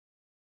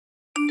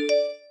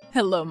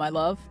Hello, my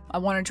love. I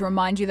wanted to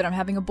remind you that I'm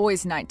having a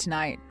boys' night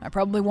tonight. I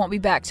probably won't be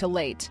back till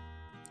late.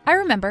 I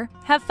remember.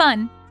 Have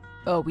fun.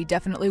 Oh, we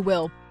definitely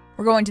will.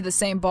 We're going to the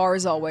same bar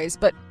as always,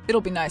 but it'll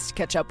be nice to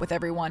catch up with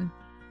everyone.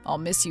 I'll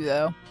miss you,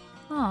 though.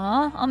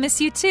 Aw, I'll miss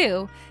you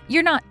too.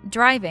 You're not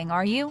driving,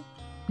 are you?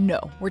 No,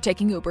 we're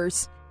taking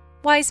Ubers.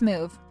 Wise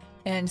move.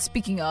 And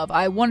speaking of,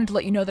 I wanted to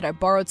let you know that I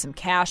borrowed some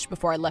cash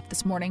before I left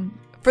this morning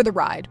for the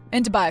ride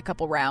and to buy a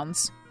couple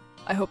rounds.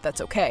 I hope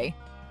that's okay.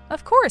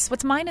 Of course,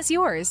 what's mine is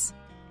yours.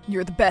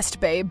 You're the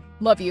best, babe.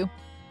 Love you.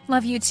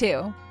 Love you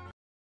too.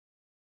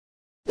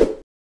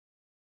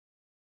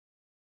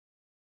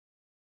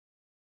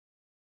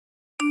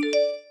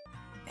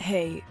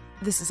 Hey,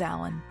 this is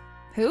Alan.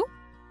 Who?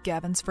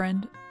 Gavin's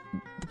friend.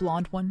 The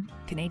blonde one.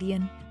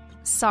 Canadian.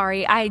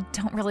 Sorry, I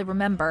don't really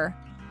remember.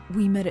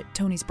 We met at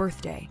Tony's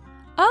birthday.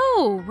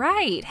 Oh,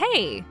 right.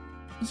 Hey.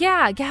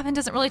 Yeah, Gavin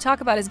doesn't really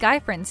talk about his guy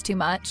friends too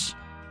much.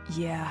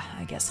 Yeah,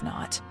 I guess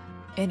not.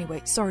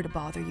 Anyway, sorry to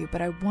bother you,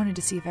 but I wanted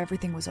to see if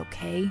everything was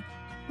okay.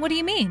 What do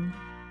you mean?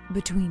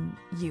 Between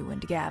you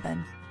and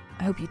Gavin.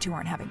 I hope you two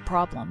aren't having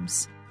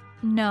problems.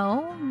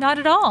 No, not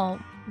at all.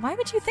 Why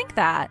would you think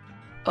that?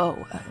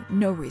 Oh,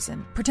 no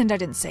reason. Pretend I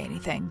didn't say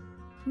anything.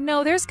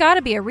 No, there's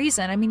gotta be a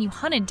reason. I mean, you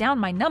hunted down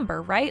my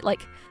number, right?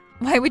 Like,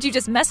 why would you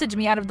just message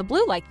me out of the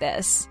blue like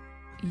this?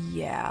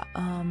 Yeah,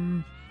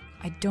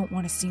 I don't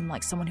want to seem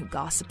like someone who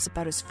gossips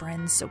about his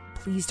friends, so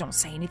please don't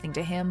say anything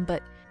to him,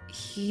 but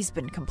he's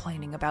been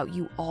complaining about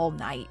you all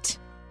night.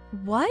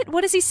 What?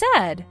 What has he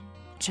said?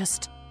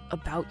 Just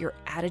about your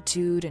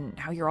attitude and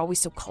how you're always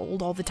so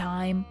cold all the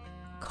time.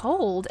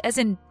 Cold? As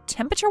in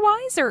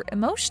temperature-wise or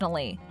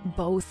emotionally?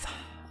 Both.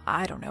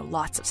 I don't know,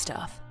 lots of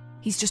stuff.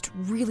 He's just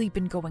really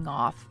been going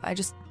off. I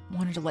just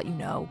wanted to let you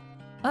know.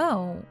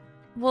 Oh,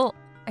 well,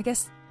 I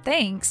guess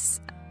thanks.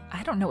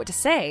 I don't know what to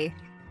say.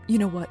 You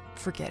know what?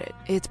 Forget it.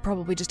 It's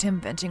probably just him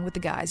venting with the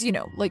guys, you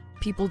know, like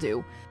people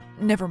do.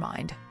 Never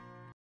mind.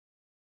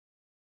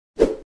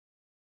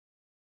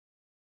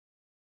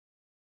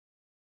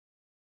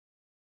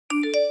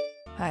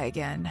 Hi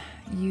again.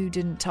 You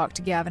didn't talk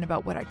to Gavin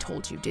about what I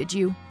told you, did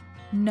you?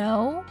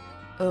 No.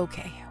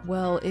 Okay,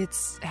 well,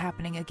 it's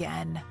happening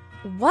again.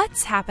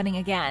 What's happening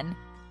again?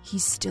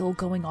 He's still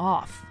going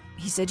off.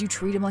 He said you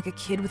treat him like a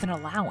kid with an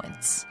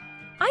allowance.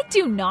 I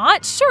do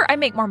not. Sure, I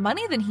make more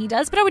money than he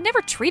does, but I would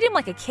never treat him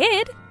like a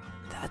kid.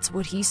 That's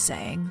what he's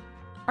saying.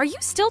 Are you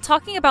still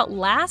talking about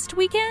last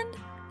weekend?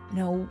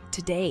 No,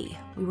 today.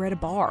 We were at a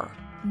bar.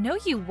 No,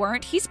 you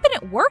weren't. He's been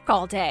at work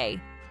all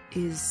day.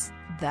 Is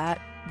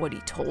that what he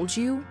told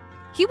you?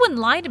 He wouldn't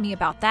lie to me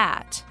about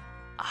that.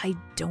 I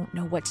don't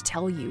know what to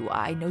tell you.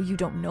 I know you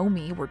don't know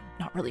me. We're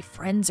not really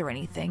friends or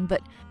anything,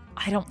 but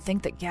I don't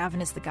think that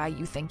Gavin is the guy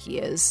you think he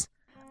is.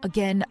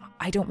 Again,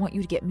 I don't want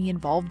you to get me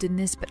involved in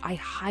this, but I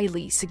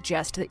highly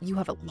suggest that you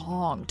have a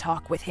long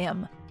talk with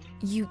him.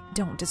 You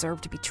don't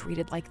deserve to be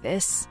treated like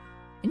this.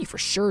 And you for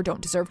sure don't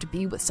deserve to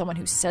be with someone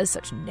who says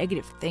such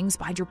negative things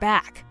behind your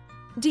back.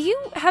 Do you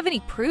have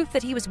any proof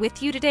that he was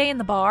with you today in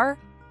the bar?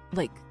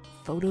 Like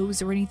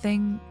photos or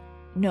anything?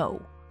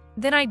 No.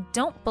 Then I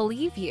don't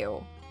believe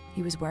you.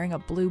 He was wearing a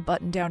blue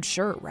button-down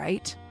shirt,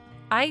 right?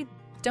 I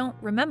don't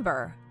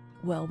remember.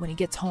 Well, when he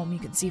gets home, you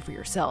can see for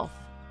yourself.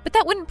 But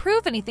that wouldn't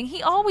prove anything.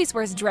 He always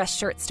wears dress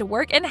shirts to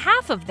work, and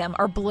half of them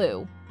are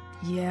blue.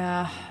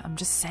 Yeah, I'm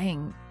just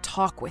saying,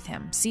 talk with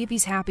him. See if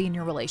he's happy in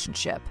your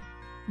relationship.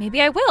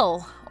 Maybe I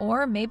will.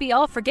 Or maybe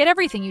I'll forget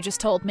everything you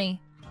just told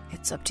me.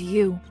 It's up to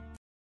you.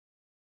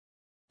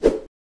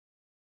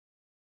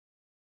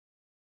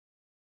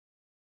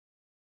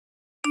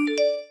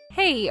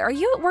 Hey, are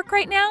you at work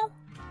right now?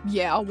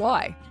 Yeah,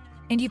 why?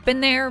 And you've been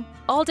there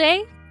all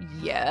day?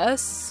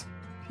 Yes.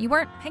 You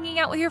weren't hanging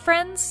out with your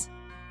friends?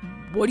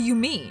 What do you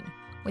mean?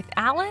 With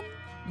Alan?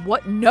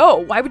 What? No,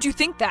 why would you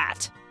think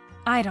that?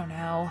 I don't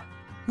know.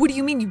 What do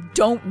you mean you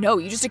don't know?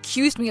 You just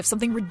accused me of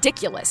something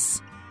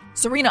ridiculous.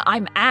 Serena,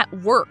 I'm at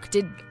work.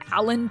 Did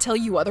Alan tell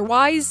you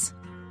otherwise?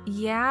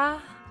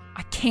 Yeah?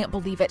 I can't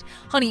believe it.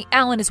 Honey,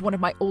 Alan is one of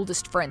my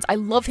oldest friends. I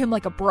love him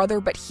like a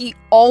brother, but he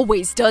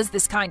always does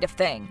this kind of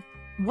thing.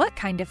 What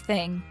kind of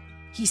thing?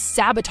 He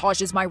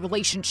sabotages my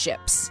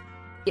relationships.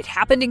 It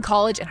happened in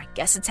college, and I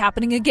guess it's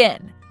happening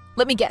again.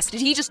 Let me guess,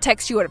 did he just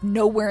text you out of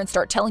nowhere and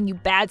start telling you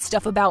bad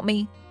stuff about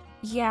me?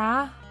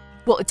 Yeah.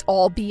 Well, it's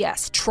all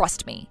BS,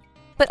 trust me.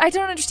 But I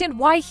don't understand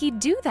why he'd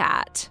do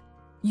that.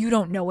 You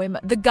don't know him.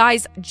 The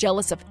guy's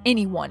jealous of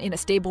anyone in a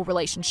stable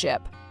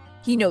relationship.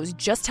 He knows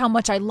just how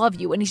much I love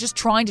you, and he's just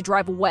trying to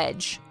drive a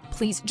wedge.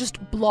 Please, just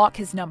block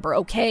his number,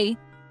 okay?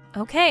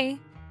 Okay.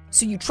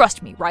 So you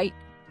trust me, right?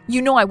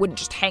 You know I wouldn't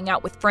just hang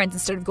out with friends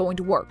instead of going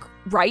to work,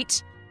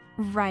 right?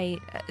 Right.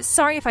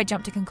 Sorry if I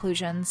jumped to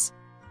conclusions.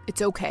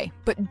 It's okay,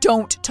 but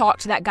don't talk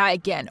to that guy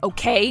again,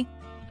 okay?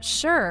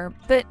 Sure,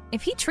 but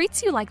if he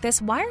treats you like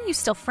this, why are you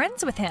still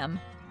friends with him?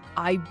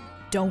 I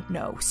don't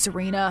know,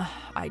 Serena.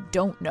 I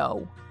don't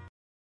know.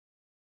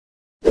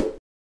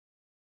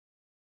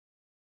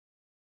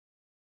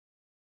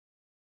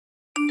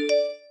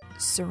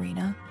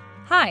 Serena?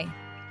 Hi.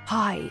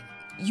 Hi.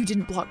 You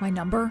didn't block my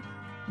number?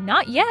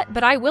 Not yet,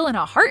 but I will in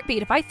a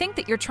heartbeat if I think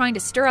that you're trying to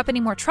stir up any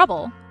more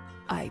trouble.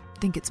 I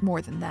think it's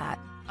more than that.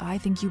 I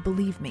think you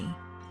believe me.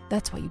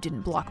 That's why you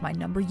didn't block my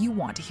number. You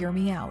want to hear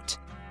me out.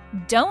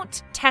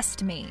 Don't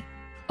test me.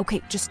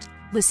 Okay, just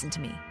listen to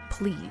me,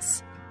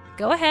 please.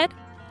 Go ahead.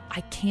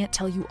 I can't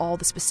tell you all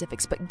the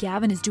specifics, but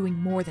Gavin is doing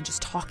more than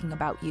just talking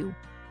about you.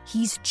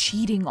 He's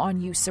cheating on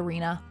you,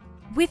 Serena.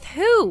 With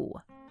who?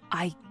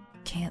 I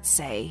can't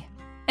say.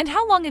 And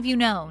how long have you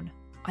known?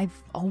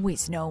 I've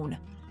always known.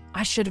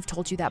 I should have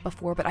told you that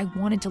before, but I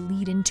wanted to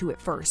lead into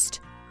it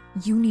first.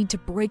 You need to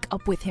break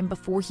up with him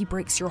before he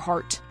breaks your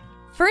heart.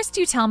 First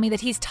you tell me that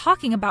he's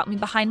talking about me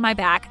behind my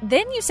back,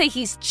 then you say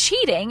he's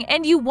cheating,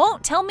 and you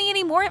won't tell me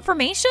any more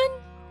information?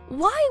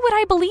 Why would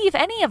I believe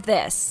any of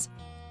this?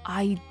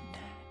 I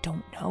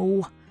don't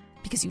know.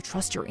 Because you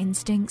trust your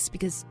instincts?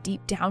 Because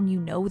deep down you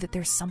know that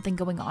there's something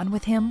going on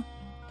with him?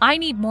 I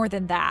need more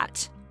than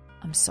that.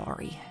 I'm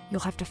sorry. You'll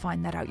have to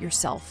find that out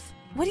yourself.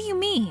 What do you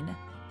mean?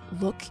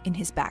 Look in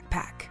his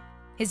backpack.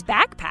 His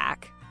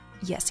backpack?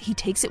 Yes, he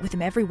takes it with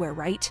him everywhere,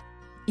 right?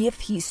 If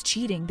he's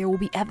cheating, there will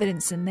be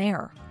evidence in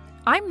there.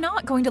 I'm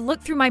not going to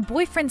look through my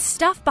boyfriend's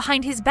stuff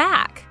behind his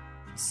back.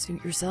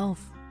 Suit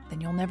yourself. Then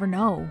you'll never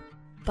know.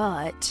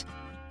 But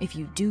if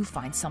you do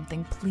find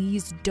something,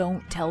 please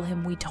don't tell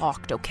him we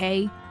talked,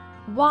 okay?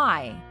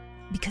 Why?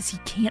 Because he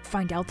can't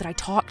find out that I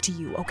talked to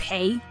you,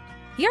 okay?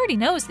 He already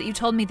knows that you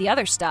told me the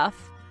other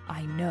stuff.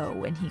 I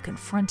know, and he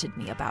confronted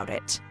me about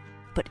it.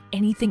 But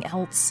anything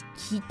else,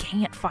 he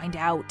can't find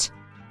out.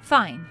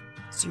 Fine.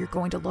 So you're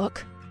going to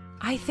look?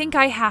 I think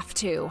I have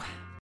to.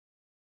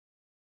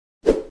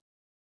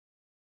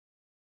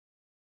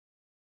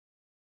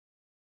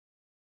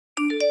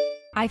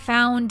 I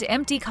found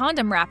empty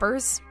condom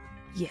wrappers.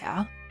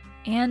 Yeah.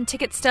 And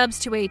ticket stubs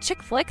to a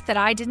chick flick that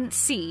I didn't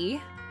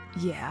see.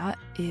 Yeah,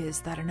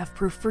 is that enough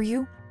proof for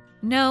you?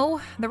 No,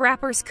 the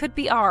wrappers could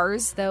be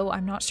ours, though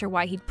I'm not sure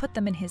why he'd put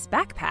them in his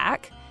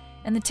backpack.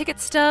 And the ticket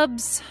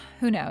stubs,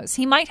 who knows,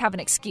 he might have an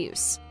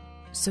excuse.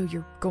 So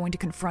you're going to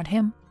confront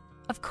him?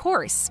 Of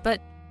course,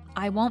 but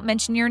I won't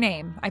mention your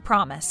name, I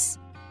promise.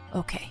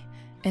 Okay,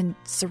 and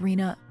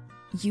Serena,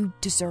 you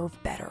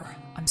deserve better.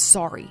 I'm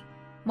sorry.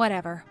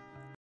 Whatever.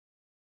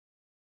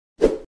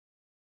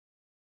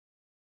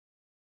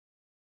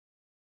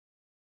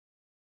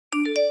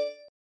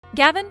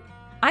 Gavin,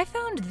 I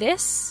found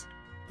this.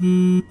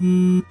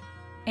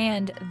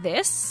 And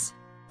this.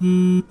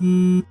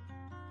 In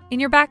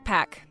your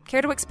backpack.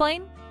 Care to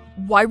explain?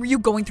 Why were you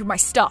going through my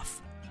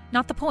stuff?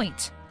 Not the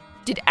point.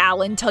 Did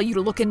Alan tell you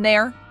to look in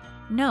there?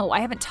 No, I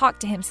haven't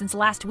talked to him since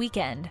last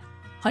weekend.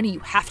 Honey, you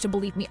have to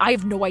believe me. I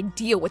have no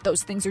idea what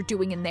those things are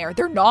doing in there.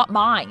 They're not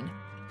mine.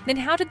 Then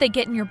how did they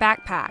get in your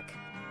backpack?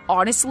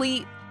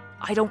 Honestly,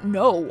 I don't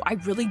know. I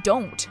really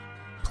don't.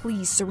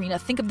 Please, Serena,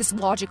 think of this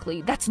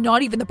logically. That's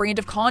not even the brand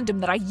of condom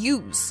that I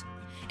use.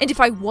 And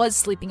if I was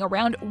sleeping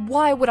around,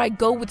 why would I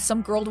go with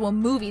some girl to a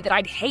movie that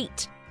I'd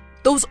hate?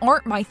 Those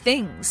aren't my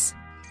things.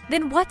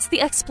 Then what's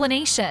the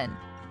explanation?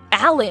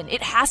 Alan,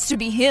 it has to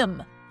be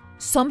him.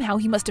 Somehow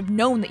he must have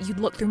known that you'd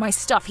look through my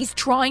stuff. He's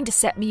trying to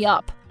set me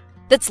up.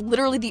 That's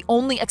literally the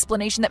only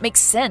explanation that makes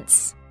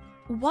sense.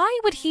 Why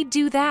would he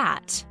do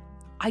that?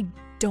 I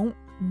don't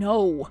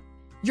know.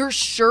 You're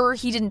sure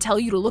he didn't tell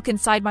you to look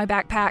inside my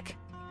backpack?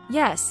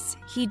 Yes,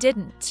 he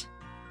didn't.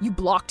 You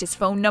blocked his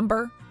phone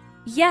number?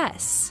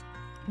 Yes.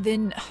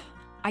 Then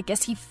I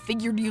guess he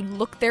figured you'd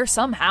look there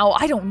somehow.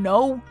 I don't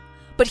know.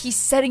 But he's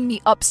setting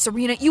me up,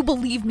 Serena. You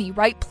believe me,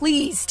 right?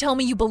 Please tell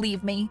me you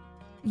believe me.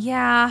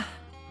 Yeah.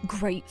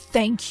 Great,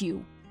 thank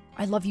you.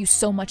 I love you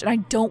so much, and I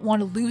don't want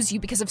to lose you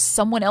because of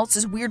someone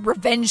else's weird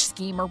revenge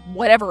scheme or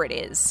whatever it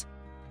is.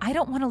 I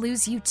don't want to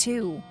lose you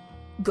too.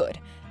 Good.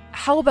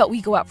 How about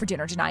we go out for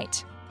dinner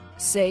tonight?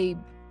 Say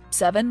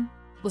 7?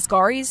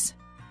 Lascari's?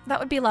 That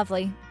would be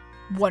lovely.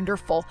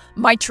 Wonderful.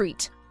 My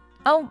treat.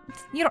 Oh,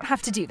 you don't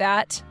have to do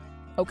that.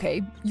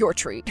 Okay, your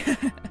treat.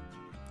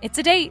 It's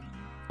a date.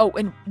 Oh,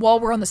 and while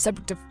we're on the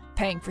subject of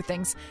paying for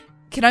things,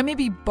 can I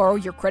maybe borrow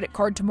your credit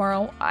card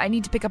tomorrow? I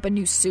need to pick up a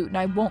new suit, and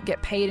I won't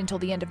get paid until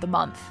the end of the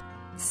month.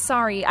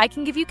 Sorry, I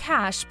can give you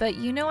cash, but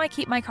you know I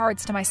keep my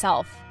cards to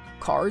myself.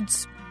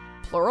 Cards?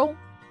 Plural?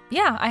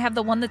 Yeah, I have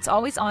the one that's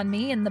always on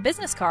me and the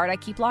business card I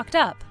keep locked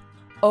up.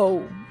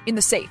 Oh, in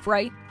the safe,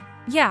 right?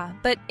 Yeah,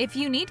 but if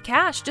you need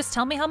cash, just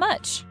tell me how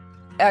much.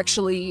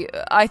 Actually,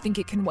 I think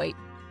it can wait.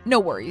 No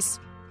worries.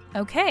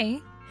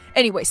 Okay.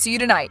 Anyway, see you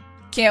tonight.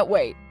 Can't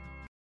wait.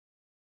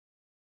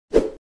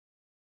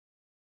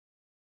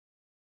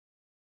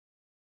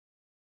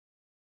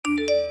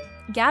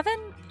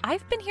 Gavin,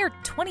 I've been here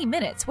 20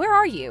 minutes. Where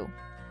are you?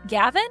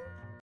 Gavin?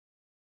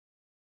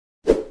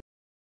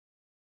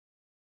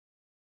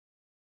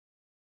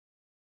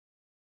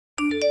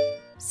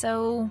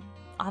 So,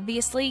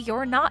 obviously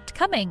you're not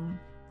coming.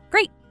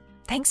 Great.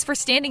 Thanks for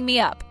standing me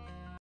up.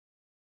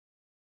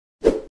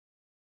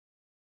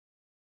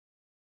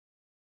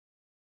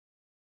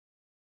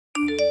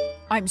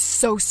 I'm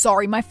so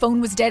sorry. My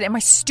phone was dead and my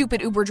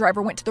stupid Uber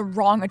driver went to the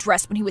wrong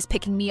address when he was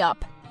picking me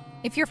up.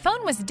 If your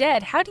phone was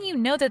dead, how do you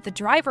know that the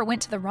driver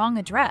went to the wrong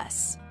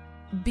address?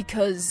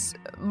 Because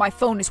my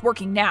phone is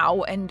working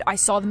now, and I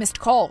saw the missed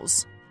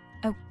calls.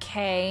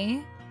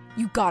 Okay.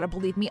 You gotta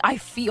believe me, I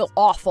feel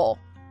awful.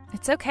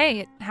 It's okay,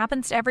 it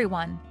happens to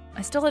everyone.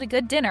 I still had a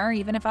good dinner,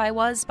 even if I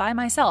was by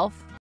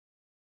myself.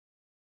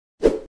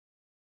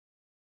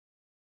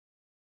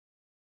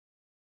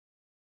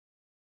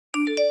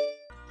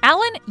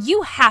 Alan,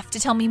 you have to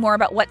tell me more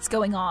about what's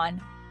going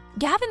on.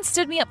 Gavin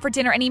stood me up for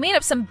dinner and he made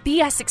up some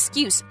BS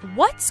excuse.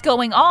 What's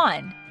going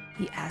on?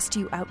 He asked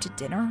you out to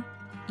dinner?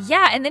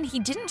 Yeah, and then he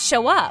didn't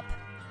show up.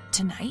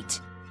 Tonight?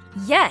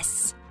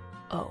 Yes.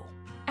 Oh.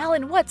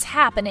 Alan, what's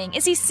happening?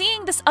 Is he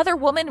seeing this other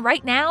woman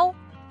right now?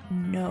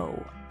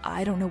 No,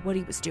 I don't know what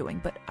he was doing,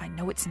 but I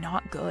know it's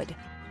not good.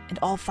 And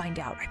I'll find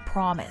out, I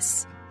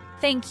promise.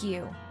 Thank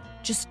you.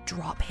 Just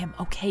drop him,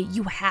 okay?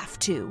 You have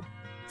to.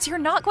 So you're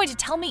not going to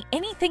tell me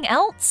anything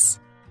else?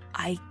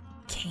 I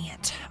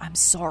can't. I'm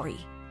sorry.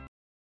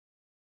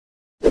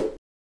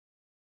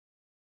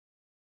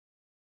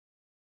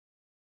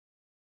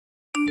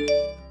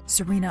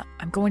 Serena,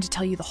 I'm going to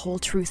tell you the whole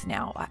truth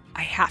now.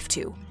 I have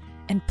to.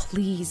 And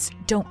please,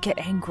 don't get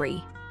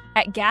angry.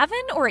 At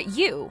Gavin or at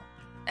you?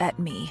 At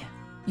me.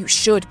 You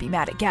should be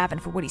mad at Gavin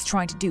for what he's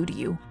trying to do to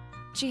you.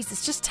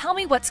 Jesus, just tell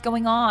me what's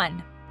going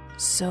on.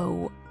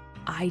 So,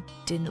 I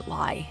didn't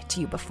lie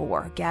to you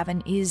before.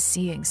 Gavin is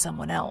seeing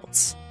someone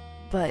else.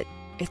 But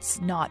it's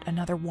not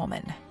another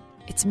woman.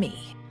 It's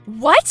me.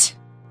 What?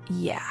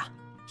 Yeah.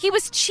 He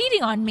was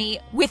cheating on me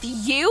with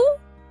you?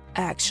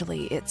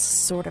 Actually, it's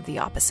sort of the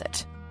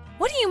opposite.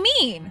 What do you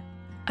mean?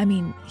 I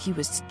mean, he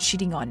was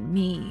cheating on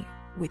me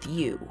with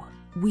you.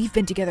 We've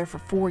been together for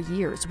 4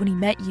 years. When he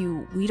met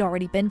you, we'd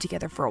already been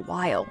together for a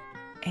while.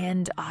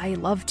 And I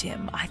loved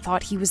him. I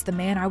thought he was the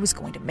man I was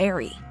going to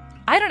marry.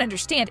 I don't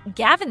understand.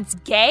 Gavin's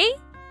gay?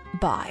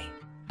 Bi,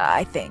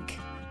 I think.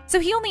 So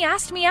he only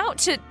asked me out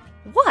to,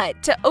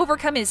 what? To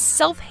overcome his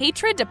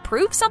self-hatred to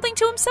prove something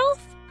to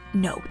himself?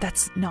 No,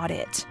 that's not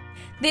it.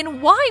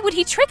 Then why would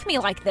he trick me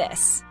like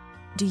this?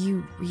 Do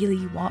you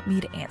really want me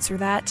to answer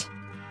that?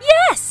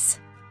 Yes!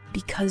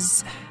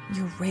 Because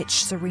you're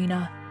rich,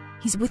 Serena.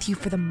 He's with you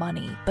for the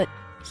money, but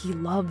he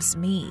loves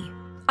me.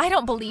 I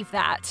don't believe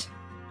that.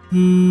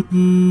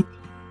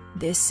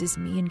 This is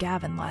me and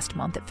Gavin last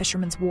month at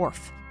Fisherman's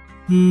Wharf.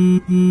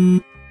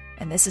 And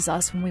this is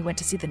us when we went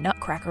to see the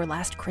Nutcracker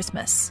last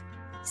Christmas.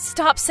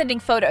 Stop sending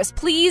photos,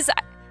 please.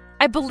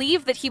 I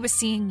believe that he was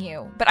seeing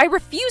you, but I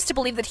refuse to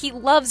believe that he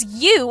loves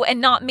you and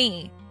not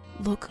me.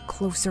 Look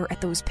closer at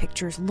those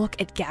pictures.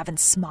 Look at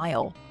Gavin's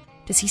smile.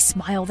 Does he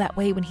smile that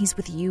way when he's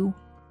with you?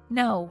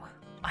 No.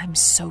 I'm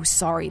so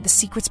sorry. The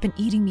secret's been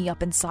eating me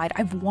up inside.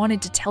 I've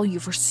wanted to tell you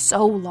for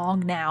so long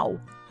now.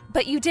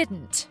 But you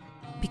didn't.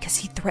 Because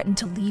he threatened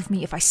to leave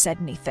me if I said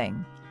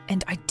anything.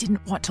 And I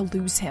didn't want to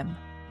lose him.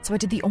 So I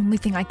did the only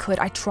thing I could.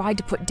 I tried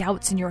to put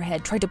doubts in your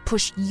head, tried to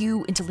push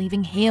you into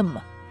leaving him.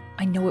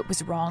 I know it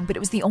was wrong, but it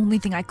was the only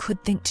thing I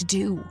could think to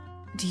do.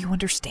 Do you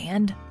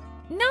understand?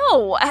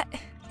 No.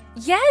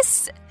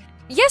 Yes.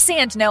 Yes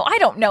and no. I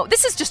don't know.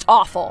 This is just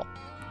awful.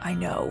 I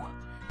know.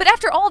 But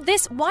after all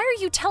this, why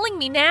are you telling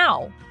me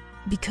now?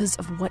 Because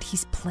of what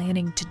he's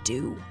planning to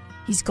do.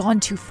 He's gone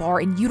too far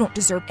and you don't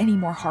deserve any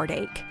more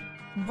heartache.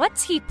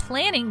 What's he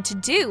planning to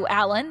do,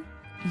 Alan?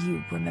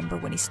 You remember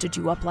when he stood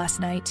you up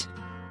last night?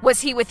 Was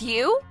he with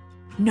you?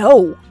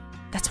 No!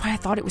 That's why I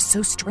thought it was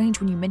so strange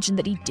when you mentioned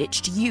that he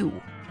ditched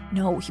you.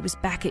 No, he was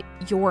back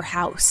at your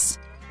house.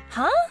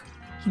 Huh?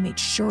 He made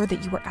sure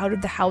that you were out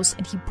of the house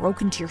and he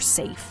broke into your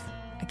safe.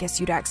 I guess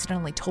you'd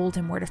accidentally told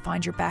him where to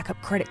find your backup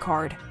credit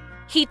card.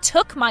 He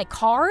took my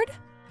card?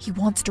 He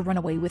wants to run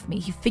away with me.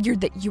 He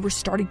figured that you were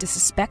starting to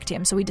suspect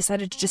him, so he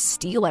decided to just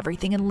steal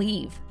everything and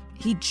leave.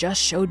 He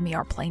just showed me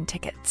our plane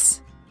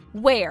tickets.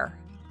 Where?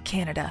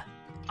 Canada.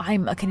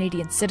 I'm a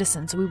Canadian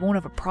citizen, so we won't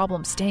have a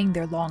problem staying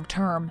there long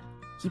term.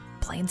 He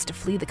plans to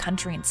flee the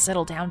country and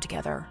settle down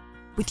together.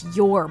 With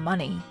your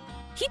money.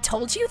 He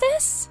told you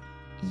this?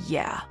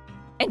 Yeah.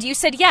 And you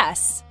said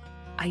yes?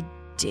 I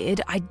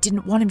did. I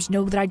didn't want him to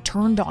know that I'd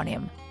turned on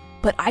him.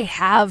 But I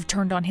have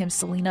turned on him,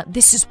 Selena.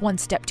 This is one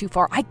step too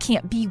far. I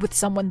can't be with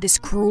someone this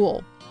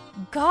cruel.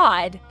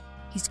 God.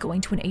 He's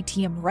going to an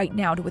ATM right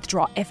now to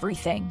withdraw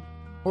everything.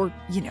 Or,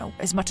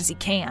 as much as he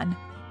can.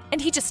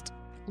 And he just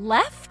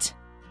left?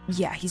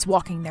 Yeah, he's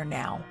walking there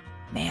now.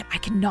 Man, I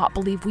cannot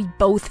believe we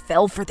both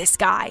fell for this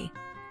guy.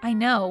 I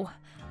know.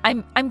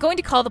 I'm going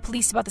to call the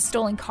police about the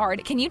stolen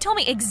card. Can you tell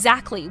me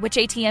exactly which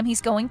ATM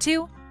he's going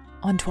to?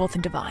 On 12th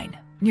and Divine,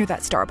 near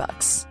that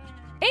Starbucks.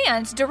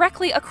 And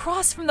directly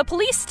across from the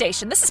police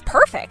station. This is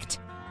perfect.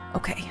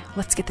 Okay,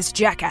 let's get this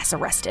jackass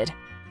arrested.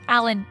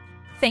 Alan,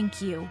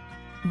 thank you.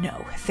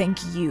 No, thank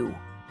you.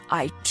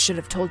 I should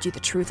have told you the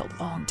truth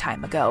a long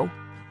time ago.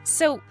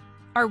 So,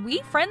 are we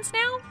friends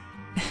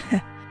now?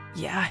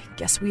 Yeah, I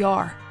guess we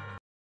are.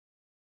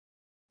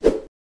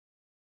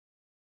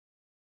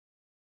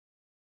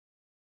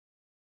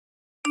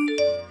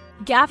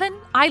 Gavin,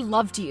 I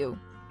loved you.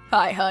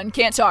 Hi, hun.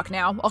 Can't talk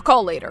now. I'll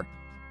call later.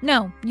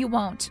 No, you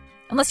won't.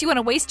 Unless you want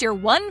to waste your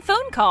one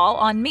phone call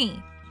on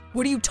me.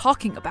 What are you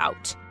talking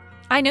about?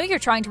 I know you're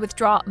trying to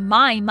withdraw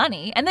my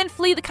money and then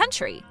flee the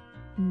country.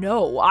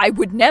 No, I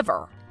would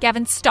never.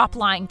 Gavin, stop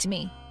lying to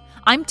me.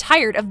 I'm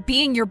tired of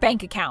being your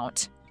bank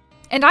account.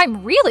 And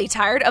I'm really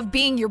tired of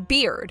being your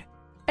beard.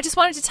 I just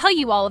wanted to tell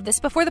you all of this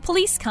before the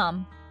police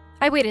come.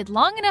 I waited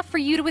long enough for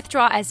you to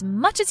withdraw as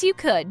much as you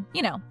could,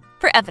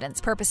 for evidence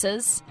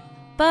purposes.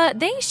 But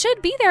they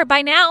should be there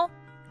by now.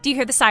 Do you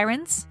hear the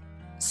sirens?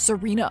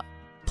 Serena,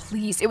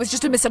 please, it was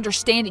just a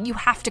misunderstanding. You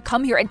have to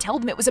come here and tell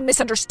them it was a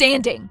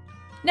misunderstanding.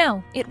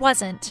 No, it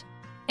wasn't.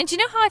 And you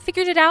know how I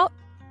figured it out?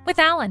 With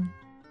Alan.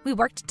 We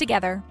worked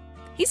together.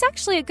 He's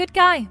actually a good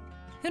guy.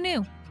 Who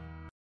knew?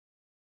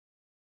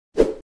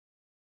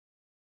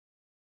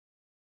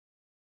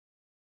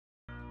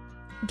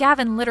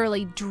 Gavin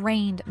literally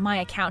drained my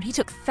account. He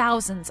took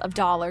thousands of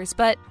dollars,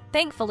 but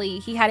thankfully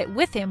he had it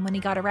with him when he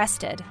got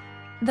arrested.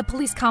 The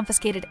police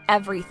confiscated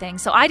everything,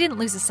 so I didn't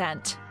lose a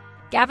cent.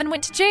 Gavin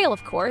went to jail,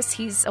 of course.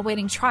 He's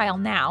awaiting trial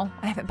now.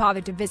 I haven't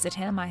bothered to visit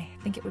him. I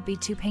think it would be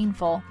too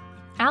painful.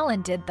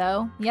 Alan did,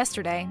 though.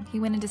 Yesterday, he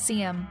went in to see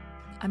him.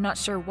 I'm not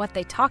sure what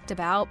they talked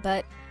about,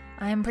 but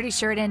I'm pretty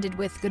sure it ended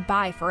with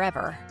goodbye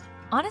forever.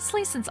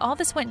 Honestly, since all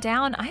this went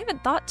down, I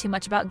haven't thought too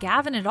much about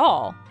Gavin at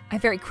all. I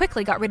very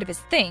quickly got rid of his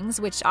things,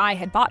 which I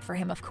had bought for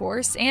him, of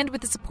course, and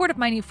with the support of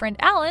my new friend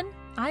Alan,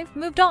 I've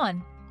moved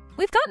on.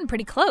 We've gotten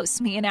pretty close,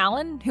 me and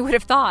Alan. Who would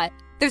have thought?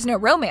 There's no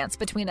romance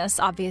between us,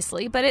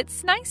 obviously, but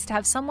it's nice to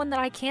have someone that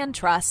I can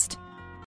trust.